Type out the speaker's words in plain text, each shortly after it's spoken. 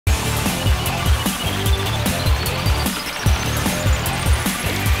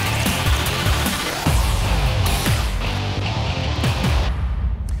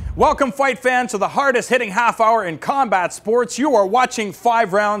Welcome, fight fans, to the hardest hitting half hour in combat sports. You are watching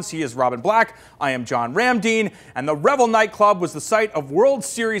 5 Rounds. He is Robin Black. I am John Ramdeen. And the Revel nightclub was the site of World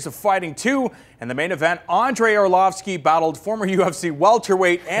Series of Fighting 2. In the main event, Andrei Arlovski battled former UFC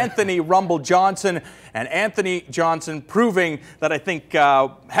welterweight Anthony Rumble Johnson. And Anthony Johnson proving that I think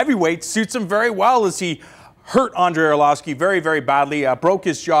heavyweight suits him very well, as he hurt Andrei Arlovski very, very badly, broke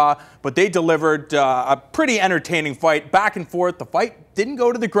his jaw, but they delivered a pretty entertaining fight, back and forth. The fight didn't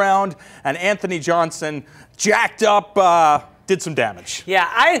go to the ground, and Anthony Johnson jacked up, did some damage. Yeah,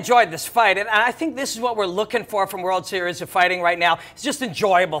 I enjoyed this fight, and I think this is what we're looking for from World Series of Fighting right now. It's just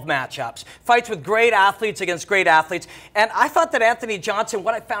enjoyable matchups. Fights with great athletes against great athletes. And I thought that Anthony Johnson,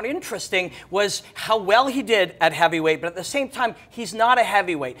 what I found interesting was how well he did at heavyweight, but at the same time, he's not a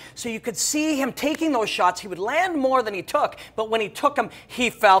heavyweight. So you could see him taking those shots. He would land more than he took, but when he took them, he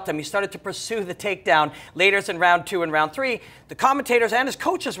felt them. He started to pursue the takedown. Later in round 2 and round 3, the commentators and his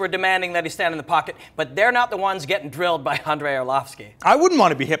coaches were demanding that he stand in the pocket, but they're not the ones getting drilled by Andrei Arlovski. I wouldn't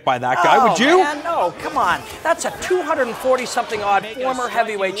want to be hit by that guy, would you? Man, no, come on. That's a 240-something odd former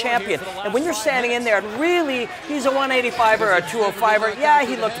heavyweight champion. And when you're standing in there, and really, he's a 185er or a 205er. Yeah,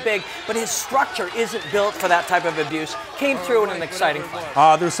 he looked big, but his structure isn't built for that type of abuse. Came through in an exciting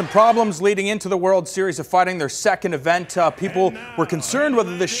fight. There's some problems leading into the World Series of Fighting, their second event. People were concerned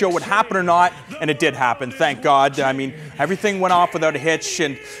whether this show would happen or not, and it did happen, thank God. I mean, everything went off without a hitch,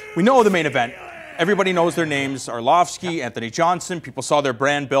 and we know the main event. Everybody knows their names: Arlovski, Anthony Johnson. People saw their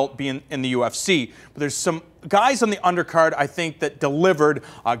brand built being in the UFC. But there's some guys on the undercard, I think, that delivered.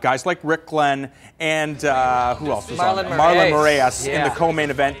 Guys like Rick Glenn and who else was on? Marlon Moraes in the co-main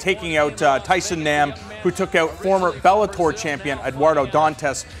event, taking out Tyson Nam, who took out former Bellator champion Eduardo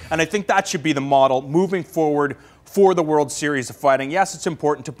Dantes. And I think that should be the model moving forward for the World Series of Fighting. Yes, it's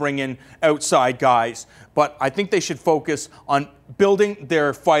important to bring in outside guys, but I think they should focus on building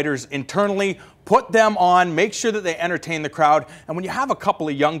their fighters internally, put them on, make sure that they entertain the crowd. And when you have a couple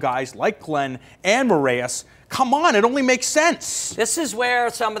of young guys like Glenn and Moraes, come on, it only makes sense. This is where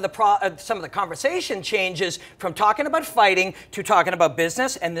some of the conversation changes from talking about fighting to talking about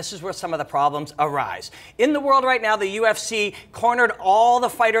business, and this is where some of the problems arise. In the world right now, the UFC cornered all the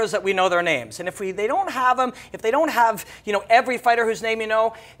fighters that we know their names, and if they don't have them, if they don't have every fighter whose name you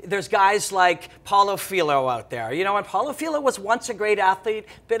know, there's guys like Paulo Filho out there. And Paulo Filho was once a great athlete,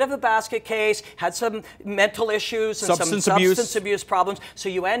 bit of a basket case, had some mental issues and some substance abuse problems. So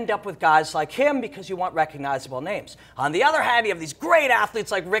you end up with guys like him because you want recognized names. On the other hand, you have these great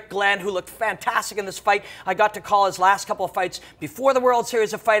athletes like Rick Glenn, who looked fantastic in this fight. I got to call his last couple of fights before the World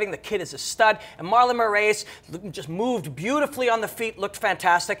Series of Fighting. The kid is a stud. And Marlon Moraes just moved beautifully on the feet, looked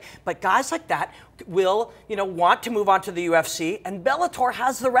fantastic. But guys like that will, want to move on to the UFC, and Bellator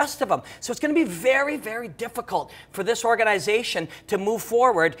has the rest of them. So it's going to be very, very difficult for this organization to move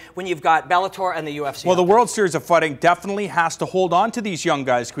forward when you've got Bellator and the UFC. Well, the World Series of Fighting definitely has to hold on to these young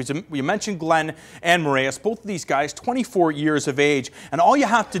guys, because we mentioned Glenn and Moraes, both of these guys, 24 years of age, and all you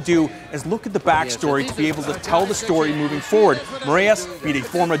have to do is look at the backstory to be able to tell the story moving forward. Moraes beat a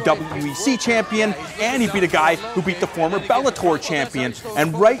former WEC champion, and he beat a guy who beat the former Bellator champion,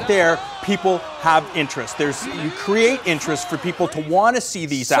 and right there, people have interest. You create interest for people to want to see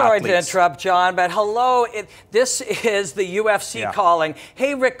these athletes. Sorry to interrupt, John, but hello, this is the UFC calling.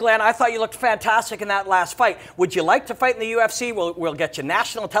 Hey, Rick Glenn, I thought you looked fantastic in that last fight. Would you like to fight in the UFC? We'll get you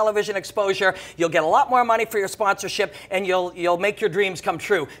national television exposure. You'll get a lot more money for your sponsorship, and you'll make your dreams come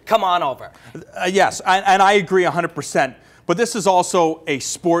true. Come on over. Yes, and I agree 100%. But this is also a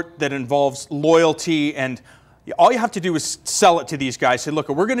sport that involves loyalty, and all you have to do is sell it to these guys. Say, look,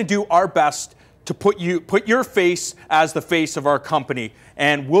 we're going to do our best to put your face as the face of our company.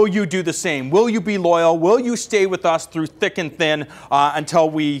 And will you do the same? Will you be loyal? Will you stay with us through thick and thin until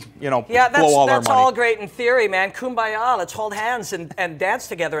we, blow all our money? That's all great in theory, man. Kumbaya, let's hold hands and dance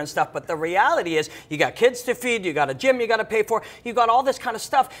together and stuff. But the reality is, you got kids to feed, you got a gym you got to pay for, you got all this kind of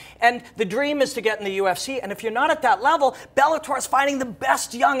stuff. And the dream is to get in the UFC. And if you're not at that level, Bellator is finding the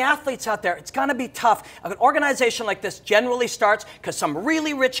best young athletes out there. It's going to be tough. An organization like this generally starts because some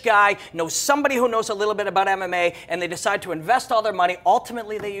really rich guy knows somebody who knows a little bit about MMA, and they decide to invest all their money.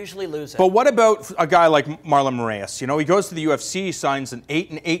 Ultimately, they usually lose it. But what about a guy like Marlon Moraes? He goes to the UFC, signs an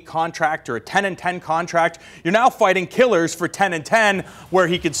 8-8 contract or a 10-10 contract. You're now fighting killers for 10-10, where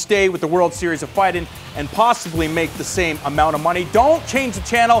he could stay with the World Series of Fighting and possibly make the same amount of money. Don't change the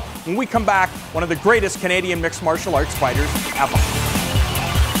channel. When we come back, one of the greatest Canadian mixed martial arts fighters ever.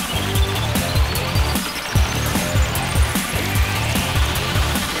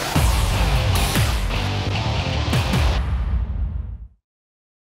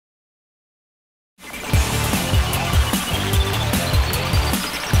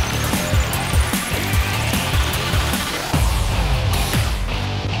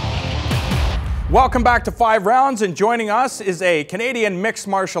 Welcome back to 5 Rounds, and joining us is a Canadian mixed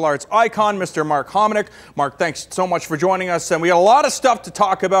martial arts icon, Mr. Mark Hominick. Mark, thanks so much for joining us, and we got a lot of stuff to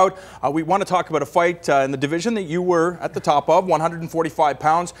talk about. We want to talk about a fight in the division that you were at the top of, 145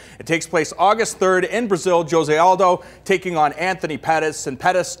 pounds. It takes place August 3rd in Brazil. Jose Aldo taking on Anthony Pettis, and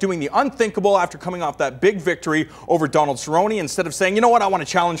Pettis doing the unthinkable after coming off that big victory over Donald Cerrone. Instead of saying, you know what, I want to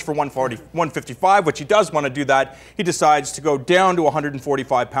challenge for 155, which he does want to do that, he decides to go down to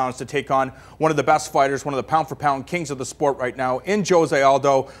 145 pounds to take on one of the best fighters, one of the pound-for-pound kings of the sport right now in Jose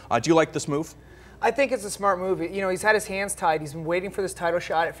Aldo. Do you like this move? I think it's a smart move. You know, he's had his hands tied. He's been waiting for this title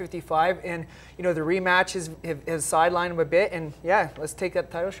shot at 55, and you know the rematch has sidelined him a bit. And yeah, let's take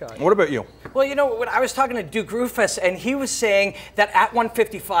that title shot. What about you? Well, you know, when I was talking to Duke Rufus, and he was saying that at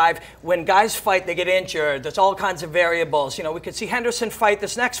 155, when guys fight, they get injured. There's all kinds of variables. You know, we could see Henderson fight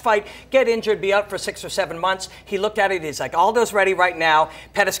this next fight, get injured, be out for 6 or 7 months. He looked at it. He's like, Aldo's ready right now.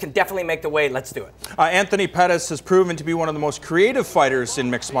 Pettis can definitely make the weight. Let's do it. Anthony Pettis has proven to be one of the most creative fighters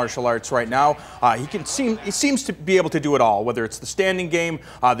in mixed martial arts right now. He seems to be able to do it all, whether it's the standing game,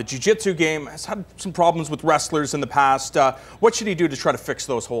 the jiu-jitsu game. Has had some problems with wrestlers in the past. What should he do to try to fix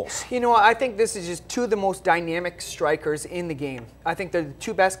those holes? You know, I think this is just two of the most dynamic strikers in the game. I think they're the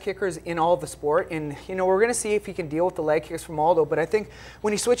two best kickers in all of the sport, and you know we're going to see if he can deal with the leg kicks from Aldo. But I think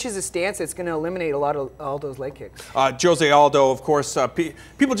when he switches his stance, it's going to eliminate a lot of Aldo's leg kicks. Jose Aldo, of course,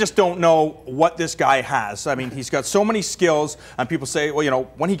 people just don't know what this guy has. I mean, he's got so many skills, and people say, well, you know,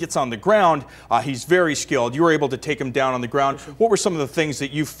 when he gets on the ground, he's very skilled. You were able to take him down on the ground. What were some of the things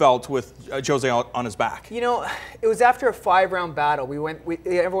that you felt with Jose on his back? You know, it was after a 5-round battle.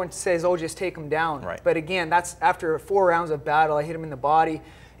 Everyone says, oh, just take him down. Right. But again, that's after 4 rounds of battle. I hit him in the body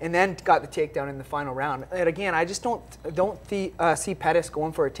and then got the takedown in the final round. And again, I just don't see Pettis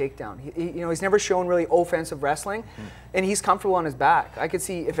going for a takedown. You know, he's never shown really offensive wrestling, and he's comfortable on his back. I could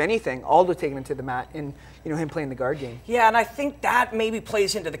see, if anything, Aldo taking him to the mat and you know him playing the guard game. Yeah, and I think that maybe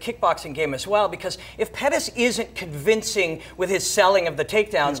plays into the kickboxing game as well, because if Pettis isn't convincing with his selling of the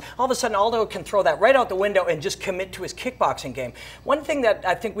takedowns, all of a sudden Aldo can throw that right out the window and just commit to his kickboxing game. One thing that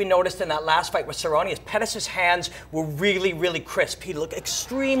I think we noticed in that last fight with Cerrone is Pettis' hands were really, really crisp. He looked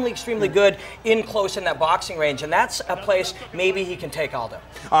extremely good in close in that boxing range, and that's a place maybe he can take Aldo.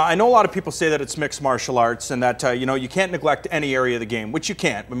 I know a lot of people say that it's mixed martial arts and that you know, you can't neglect any area of the game, which you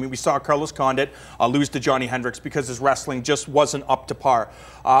can't. I mean, we saw Carlos Condit lose to Johnny Hendricks because his wrestling just wasn't up to par.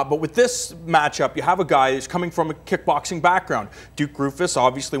 But with this matchup, you have a guy who's coming from a kickboxing background. Duke Rufus,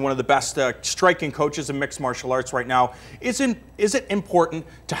 obviously one of the best striking coaches in mixed martial arts right now. Is it important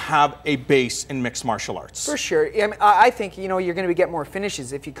to have a base in mixed martial arts? For sure. I mean, I think you know you're going to get more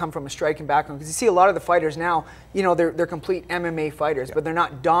finishes if you come from a striking background, because you see a lot of the fighters now, you know, they're complete MMA fighters, but they're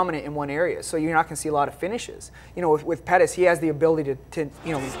not dominant in one area, so you're not going to see a lot of finishes. You know, with Pettis, he has the ability to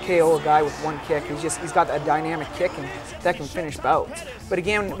you know KO a guy with one kick. He's got a dynamic kick and that can finish bouts. But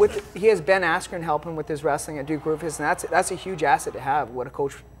again, he has Ben Askren helping with his wrestling at Duke Rufus, and that's a huge asset to have. What a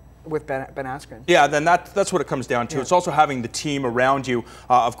coach with Ben Askren. Yeah, then that's what it comes down to. Yeah. It's also having the team around you.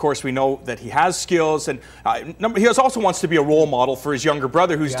 Of course, we know that he has skills, and he also wants to be a role model for his younger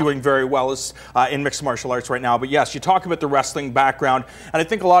brother, who's doing very well in mixed martial arts right now. But yes, you talk about the wrestling background, and I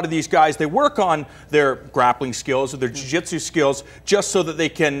think a lot of these guys, they work on their grappling skills or their jiu-jitsu skills just so that they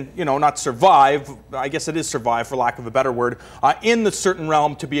can, you know, not survive. I guess it is survive, for lack of a better word, in the certain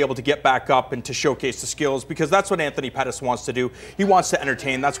realm, to be able to get back up and to showcase the skills, because that's what Anthony Pettis wants to do. He wants to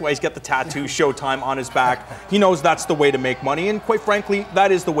entertain. That's why he's got the tattoo Showtime on his back. He knows that's the way to make money, and quite frankly, that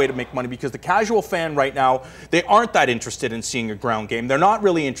is the way to make money, because the casual fan right now, they aren't that interested in seeing a ground game. They're not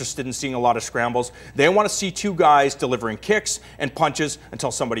really interested in seeing a lot of scrambles. They want to see two guys delivering kicks and punches until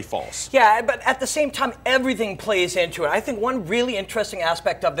somebody falls. Yeah, but at the same time, everything plays into it. I think one really interesting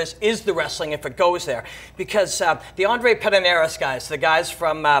aspect of this is the wrestling, if it goes there, because the Andre Pederneiras guys, the guys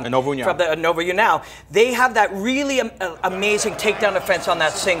from the Nova União, they have that really amazing takedown defense on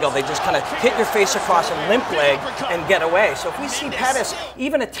that single. They just kind of hit your face across a limp leg and get away. So if we see Pettis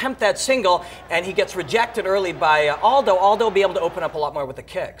even attempt that single and he gets rejected early by Aldo will be able to open up a lot more with the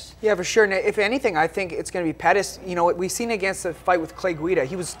kicks. Yeah, for sure. Now, if anything, I think it's going to be Pettis. You know, we've seen against the fight with Clay Guida,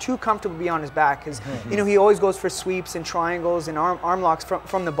 he was too comfortable to be on his back, because you know he always goes for sweeps and triangles and arm locks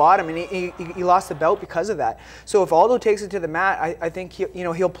from the bottom, and he lost the belt because of that. So if Aldo takes it to the mat, I think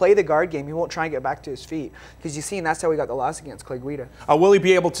he'll play the guard game. He won't try and get back to his feet, because you've seen that's how he got the loss against Clay Guida. Will he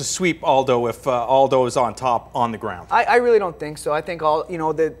be able able to sweep Aldo if Aldo is on top on the ground? I really don't think so. I think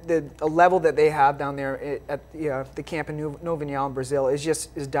the level that they have down there at the camp in Novinhal in Brazil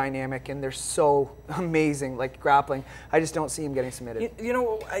is dynamic, and they're so amazing, like grappling. I just don't see him getting submitted.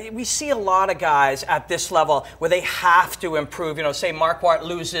 We see a lot of guys at this level where they have to improve. Say Mark Wart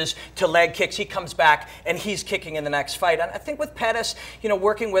loses to leg kicks, he comes back and he's kicking in the next fight. And I think with Pettis,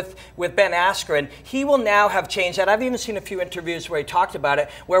 working with Ben Askren, he will now have changed that. I've even seen a few interviews where he talked about it,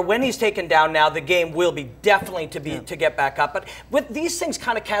 where when he's taken down now, the game will be definitely to get back up. But with these things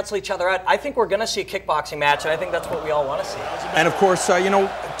kind of cancel each other out, I think we're going to see a kickboxing match, and I think that's what we all want to see. And of course,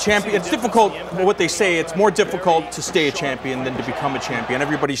 champion. It's difficult. What they say, it's more difficult to stay a champion than to become a champion.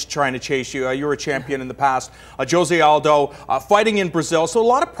 Everybody's trying to chase you. You were a champion in the past. Jose Aldo fighting in Brazil, so a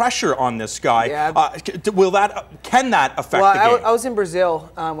lot of pressure on this guy. Yeah. Can that affect the game? I was in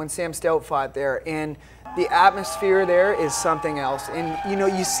Brazil when Sam Stout fought there, and the atmosphere there is something else. And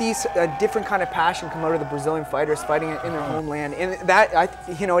you see a different kind of passion come out of the Brazilian fighters fighting in their homeland, and that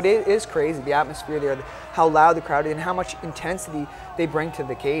it is crazy. The atmosphere there, how loud the crowd is, and how much intensity they bring to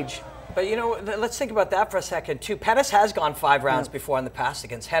the cage. But let's think about that for a second too. Pettis has gone 5 rounds before in the past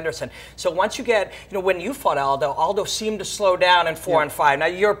against Henderson. So once you get, when you fought Aldo seemed to slow down in 4 and 5. Now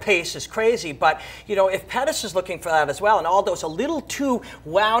your pace is crazy, but if Pettis is looking for that as well, and Aldo's a little too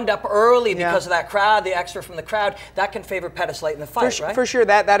wound up early because of that crowd, the extra from the crowd, that can favor Pettis late in the fight, right? For sure,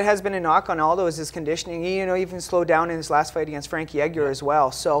 that has been a knock on Aldo is his conditioning. He even slowed down in his last fight against Frankie Edgar as well.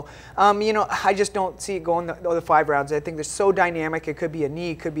 So I just don't see it going the 5 rounds. I think they're so dynamic. It could be a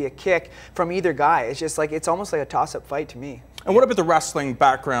knee, it could be a kick from either guy. It's just it's almost like a toss-up fight to me. And what about the wrestling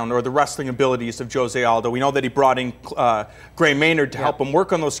background or the wrestling abilities of Jose Aldo? We know that he brought in Gray Maynard to help him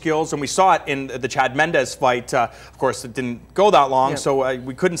work on those skills, and we saw it in the Chad Mendes fight. Of course, it didn't go that long, so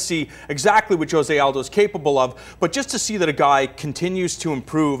we couldn't see exactly what Jose Aldo is capable of. But just to see that a guy continues to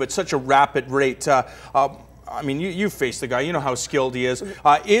improve at such a rapid rate, I mean, you've faced the guy. You know how skilled he is.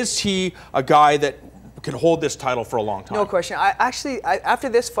 Is he a guy that could hold this title for a long time? No question. After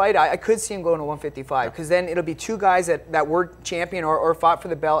this fight, I could see him going to 155, because then it'll be 2 guys that were champion or fought for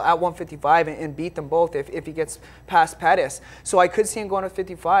the belt at 155 and beat them both if he gets past Pettis. So I could see him going to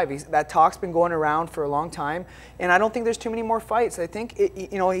 55. That talk's been going around for a long time, and I don't think there's too many more fights. I think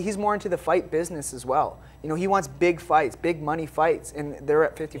he's more into the fight business as well. He wants big fights, big money fights, and they're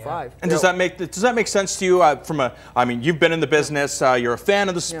at 55. And does that make sense to you? I mean, you've been in the business. You're a fan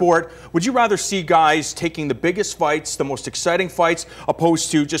of the sport. Would you rather see guys taking the biggest fights, the most exciting fights,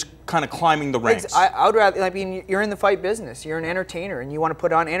 opposed to just kind of climbing the ranks? I would rather. I mean, you're in the fight business. You're an entertainer, and you want to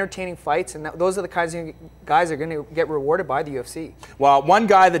put on entertaining fights, and those are the kinds of guys that are going to get rewarded by the UFC. Well, one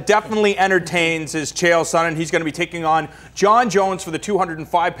guy that definitely entertains is Chael Sonnen. He's going to be taking on John Jones for the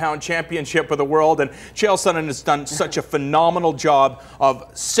 205-pound championship of the world, and Chael Sonnen has done such a phenomenal job of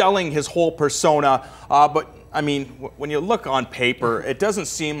selling his whole persona. But I mean, when you look on paper, it doesn't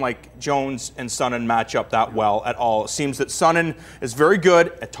seem like Jones and Sonnen match up that well at all. It seems that Sonnen is very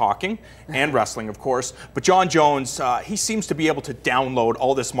good at talking and wrestling, of course, but John Jones, he seems to be able to download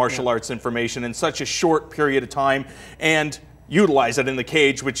all this martial arts information in such a short period of time and utilize it in the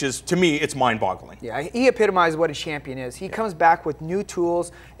cage, which is, to me, it's mind-boggling. Yeah, he epitomizes what a champion is. He comes back with new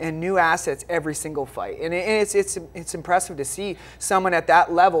tools and new assets every single fight, and it's impressive to see someone at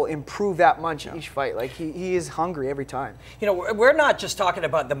that level improve that much each fight. Like he is hungry every time. We're not just talking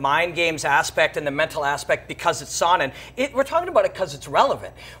about the mind games aspect and the mental aspect because it's Sonnen. We're talking about it because it's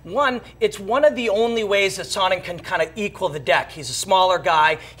relevant. It's one of the only ways that Sonnen can kind of equal the deck. He's a smaller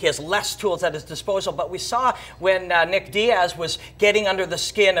guy. He has less tools at his disposal. But we saw when Nick Diaz was getting under the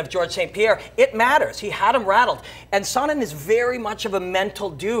skin of George St. Pierre, it matters. He had him rattled. And Sonnen is very much of a mental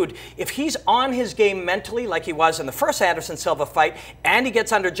dude. If he's on his game mentally, like he was in the first Anderson Silva fight, and he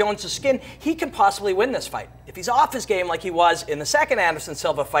gets under Jones' skin, he can possibly win this fight. If he's off his game like he was in the second Anderson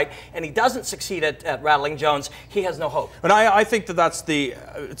Silva fight, and he doesn't succeed at rattling Jones, he has no hope. And I think that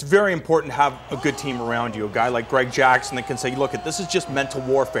it's very important to have a good team around you. A guy like Greg Jackson that can say, look, this is just mental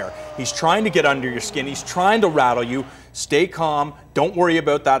warfare. He's trying to get under your skin. He's trying to rattle you. Stay calm. Don't worry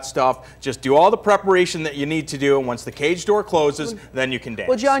about that stuff. Just do all the preparation that you need to do, and once the cage door closes, then you can dance.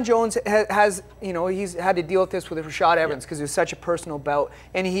 Well, John Jones has he's had to deal with this with Rashad Evans because it was such a personal bout,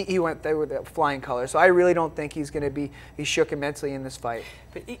 and he went there with a flying color. So I really don't think he's going to be shook immensely in this fight.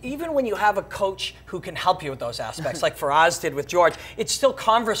 But even when you have a coach who can help you with those aspects, like Faraz did with George, it's still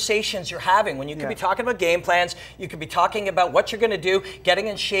conversations you're having. When you could be talking about game plans, you could be talking about what you're going to do, getting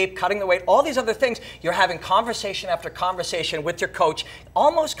in shape, cutting the weight, all these other things. You're having conversation after conversation with your coach,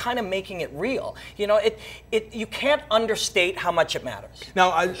 almost kind of making it real. You know, you can't understate how much it matters.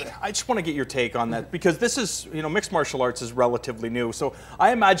 Now, I just want to get your take on that, because this is, you know, mixed martial arts is relatively new. So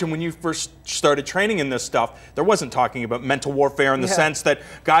I imagine when you first started training in this stuff, there wasn't talking about mental warfare in the sense that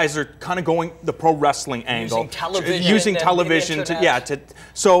guys are kind of going the pro wrestling angle. Using television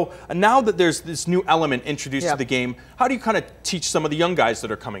so now that there's this new element introduced to the game, how do you kind of teach some of the young guys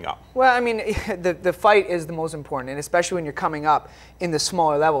that are coming up? Well, I mean, the fight is the most important, and especially when you're coming up in the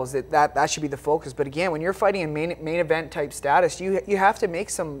smaller levels, that should be the focus. But again, when you're fighting in main event type status, you have to make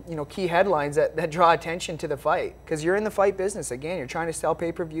some, you know, key headlines that draw attention to the fight, because you're in the fight business. Again, you're trying to sell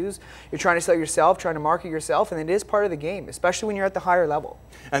pay-per-views, you're trying to sell yourself, trying to market yourself, and it is part of the game, especially when you're at the higher level.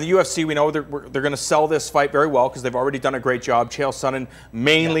 And the UFC, we know they're going to sell this fight very well because they've already done a great job. Chael Sonnen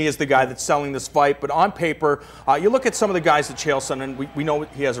mainly is the guy that's selling this fight, but on paper, you look at some of the guys that Chael Sonnen, we know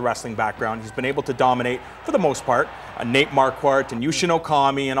he has a wrestling background. He's been able to dominate for the most part. Nate Marquardt and Yushin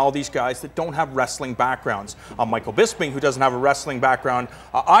Okami and all these guys that don't have wrestling backgrounds. Michael Bisping, who doesn't have a wrestling background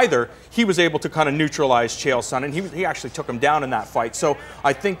either, he was able to kind of neutralize Chael Sonnen. He actually took him down in that fight. So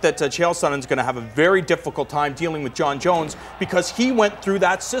I think that Chael Sonnen's going to have a very difficult time dealing with Jon Jones because he went through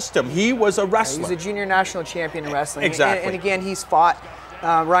that system. He was a wrestler. He's a junior national champion in wrestling. Exactly. And again, he's fought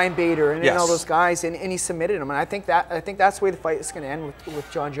Ryan Bader and all those guys, and he submitted him. And I think that's the way the fight is going to end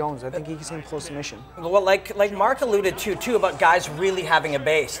with Jon Jones. I think he's going to close submission. Well, like Mark alluded to too about guys really having a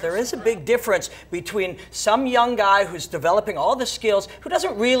base. There is a big difference between some young guy who's developing all the skills, who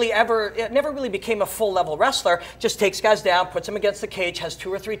doesn't really never really became a full level wrestler, just takes guys down, puts them against the cage, has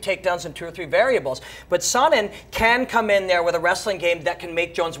 2 or 3 takedowns and 2 or 3 variables. But Sonnen can come in there with a wrestling game that can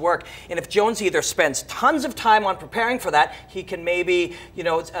make Jones work. And if Jones either spends tons of time on preparing for that, he can maybe, you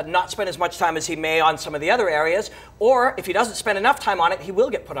know, not spend as much time as he may on some of the other areas, or if he doesn't spend enough time on it, he will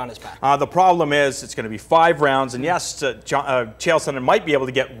get put on his back. The problem is it's going to be 5 rounds, and yes, Chael Sonnen might be able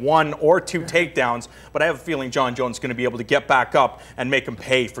to get 1 or 2 takedowns, but I have a feeling Jon Jones is going to be able to get back up and make him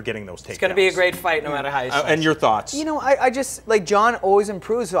pay for getting those takedowns. It's going to be a great fight no matter how you and your thoughts? You know, I just, like, Jon always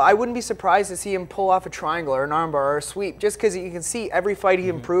improves, so I wouldn't be surprised to see him pull off a triangle or an armbar or a sweep, just because you can see every fight he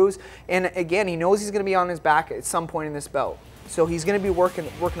improves, and again, he knows he's going to be on his back at some point in this bout. So he's going to be working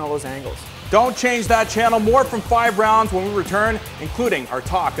all those angles. Don't change that channel. More from 5 rounds when we return, including our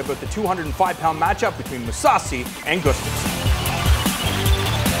talk about the 205-pound matchup between Mousasi and Gustafsson.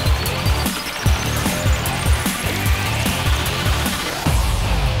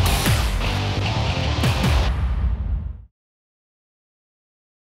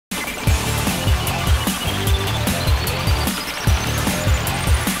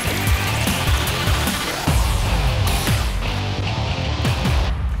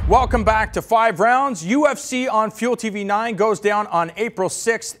 Welcome back to 5 rounds. UFC on Fuel TV 9 goes down on April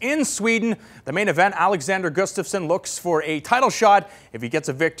 6th in Sweden. The main event, Alexander Gustafsson looks for a title shot if he gets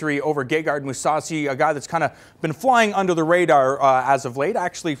a victory over Gegard Mousasi, a guy that's kind of been flying under the radar as of late,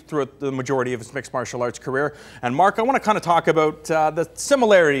 actually throughout the majority of his mixed martial arts career. And Mark, I want to kind of talk about the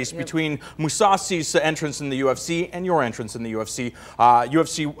similarities between Mousasi's entrance in the UFC and your entrance in the UFC.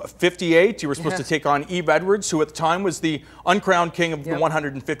 UFC 58, you were supposed to take on Eve Edwards, who at the time was the uncrowned king of the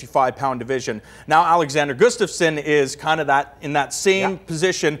 155-pound division. Now Alexander Gustafsson is kind of in that same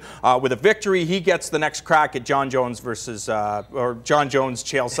position with a victory. He gets the next crack at Jon Jones versus, or Jon Jones,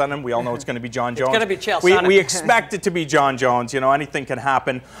 Chael Sonnen. We all know it's going to be Jon Jones. It's going to be Chael Sonnen. We expect it to be Jon Jones. You know, anything can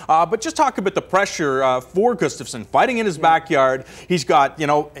happen. But just talk about the pressure for Gustafsson fighting in his backyard. He's got, you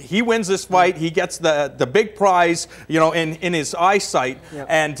know, he wins this fight. He gets the big prize, you know, in his eyesight,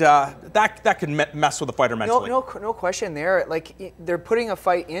 and that can mess with the fighter mentally. No question there. Like, they're putting a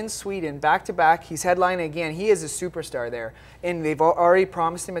fight in Sweden back to back. He's headlining again. He is a superstar there, and they've already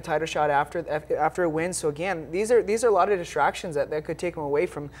promised him a title shot after a win. So again, these are a lot of distractions that could take him away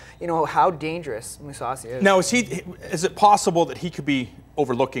from, you know, how dangerous Mousasi is. Now, is it possible that he could be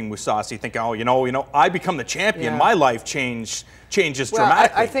overlooking Mousasi, thinking, oh, you know, I become the champion, my life changes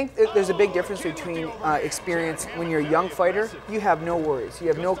dramatically? I think there's a big difference between experience. When you're a young fighter, you have no worries. You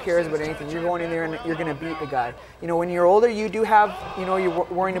have no cares about anything. You're going in there and you're going to beat the guy. You know, when you're older, you do have, you know, you're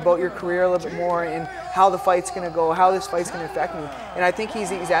worrying about your career a little bit more and how the fight's going to go, how this fight's going to affect me. And I think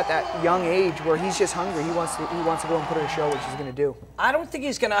he's at that young age where he's just hungry. He wants to go and put on a show, which he's going to do. I don't think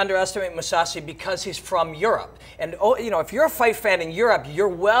he's going to underestimate Mousasi because he's from Europe. And, you know, if you're a fight fan in Europe, Europe, you're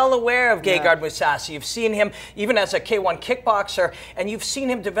well aware of Gegard Mousasi. You've seen him even as a K1 kickboxer, and you've seen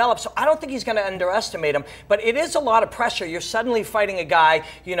him develop. So I don't think he's going to underestimate him. But it is a lot of pressure. You're suddenly fighting a guy,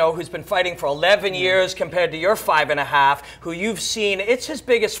 you know, who's been fighting for 11 years compared to your 5.5, who you've seen. It's his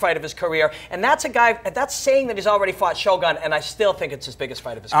biggest fight of his career, and that's a guy. That's saying that he's already fought Shogun, and I still think it's his biggest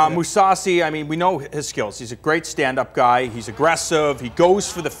fight of his career. Mousasi, I mean, we know his skills. He's a great stand-up guy. He's aggressive. He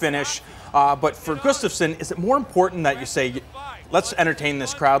goes for the finish. But for Gustafsson, is it more important that you say, let's entertain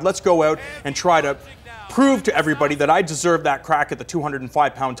this crowd, let's go out and try to prove to everybody that I deserve that crack at the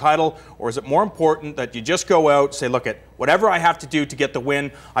 205-pound title, or is it more important that you just go out, say, look, at whatever I have to do to get the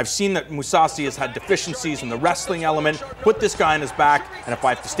win, I've seen that Mousasi has had deficiencies in the wrestling element, put this guy on his back, and if I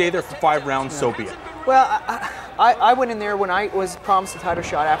have to stay there for 5 rounds, so be it. Well, I went in there when I was promised a title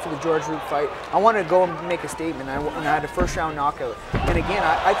shot after the George Root fight. I wanted to go and make a statement, and I had a first-round knockout. And again,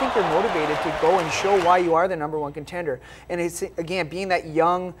 I think they're motivated to go and show why you are the #1 contender. And it's, again, being that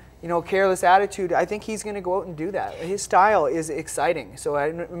young, you know, careless attitude, I think he's going to go out and do that. His style is exciting. So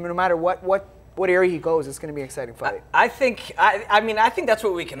no matter what area he goes, it's going to be an exciting fight. I think that's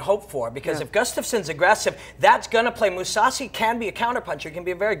what we can hope for, because if Gustafsson's aggressive, that's going to play. Mousasi can be a counterpuncher, he can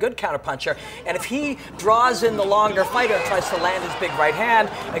be a very good counterpuncher, and if he draws in the longer fighter and tries to land his big right hand,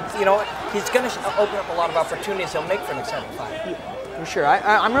 you know, he's going to open up a lot of opportunities. He'll make for an exciting fight. For sure.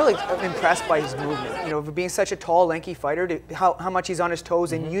 I'm really impressed by his movement. You know, for being such a tall, lanky fighter, how much he's on his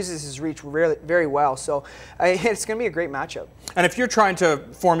toes and uses his reach really, very well. So it's going to be a great matchup. And if you're trying to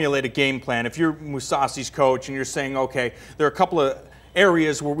formulate a game plan, if you're Mousasi's coach and you're saying, okay, there are a couple of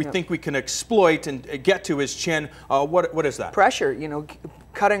areas where we think we can exploit and get to his chin, what is that? Pressure, you know,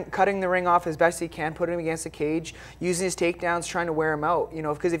 cutting the ring off as best he can, putting him against the cage, using his takedowns, trying to wear him out. You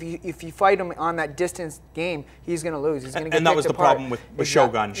know, because if you fight him on that distance game, he's going to lose. He's going to get and that was the apart. problem with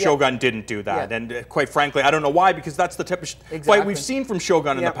Shogun. Shogun didn't do that, and quite frankly, I don't know why, because that's the type of fight we've seen from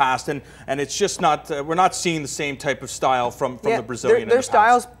Shogun in the past, and it's just not. We're not seeing the same type of style from the Brazilian. Their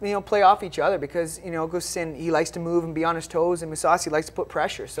styles, you know, play off each other, because you know, Gustafsson, he likes to move and be on his toes, and Mousasi likes to put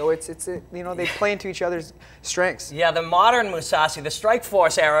pressure. So it's you know, they play into each other's strengths. Yeah, the modern Mousasi, the Strikeforce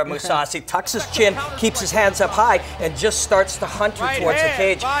era Mousasi, tucks his chin, keeps his hands up high, and just starts to hunt you towards the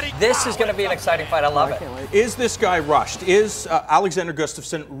cage. This is going to be an exciting fight. I love it. Is this guy rushed? Is Alexander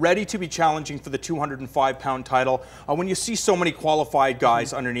Gustafsson ready to be challenging for the 205-pound title? When you see so many qualified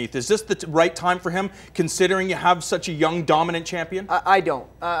guys underneath, is this the right time for him, considering you have such a young, dominant champion? I don't.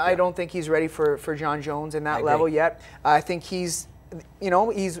 I don't think he's ready for John Jones in that level yet. I think he's, you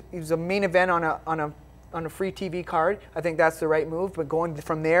know, he's a main event on a free TV card. I think that's the right move, but going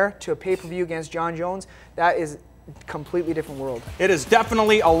from there to a pay-per-view against John Jones, that is a completely different world. It is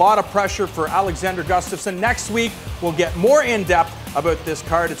definitely a lot of pressure for Alexander Gustafsson. Next week, we'll get more in-depth about this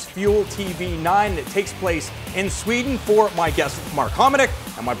card. It's Fuel TV 9, and it takes place in Sweden. For my guest, Mark Hominick,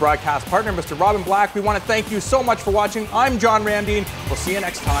 and my broadcast partner, Mr. Robin Black, we want to thank you so much for watching. I'm John Ramdeen. We'll see you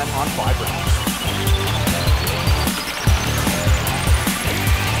next time on 5 Rounds.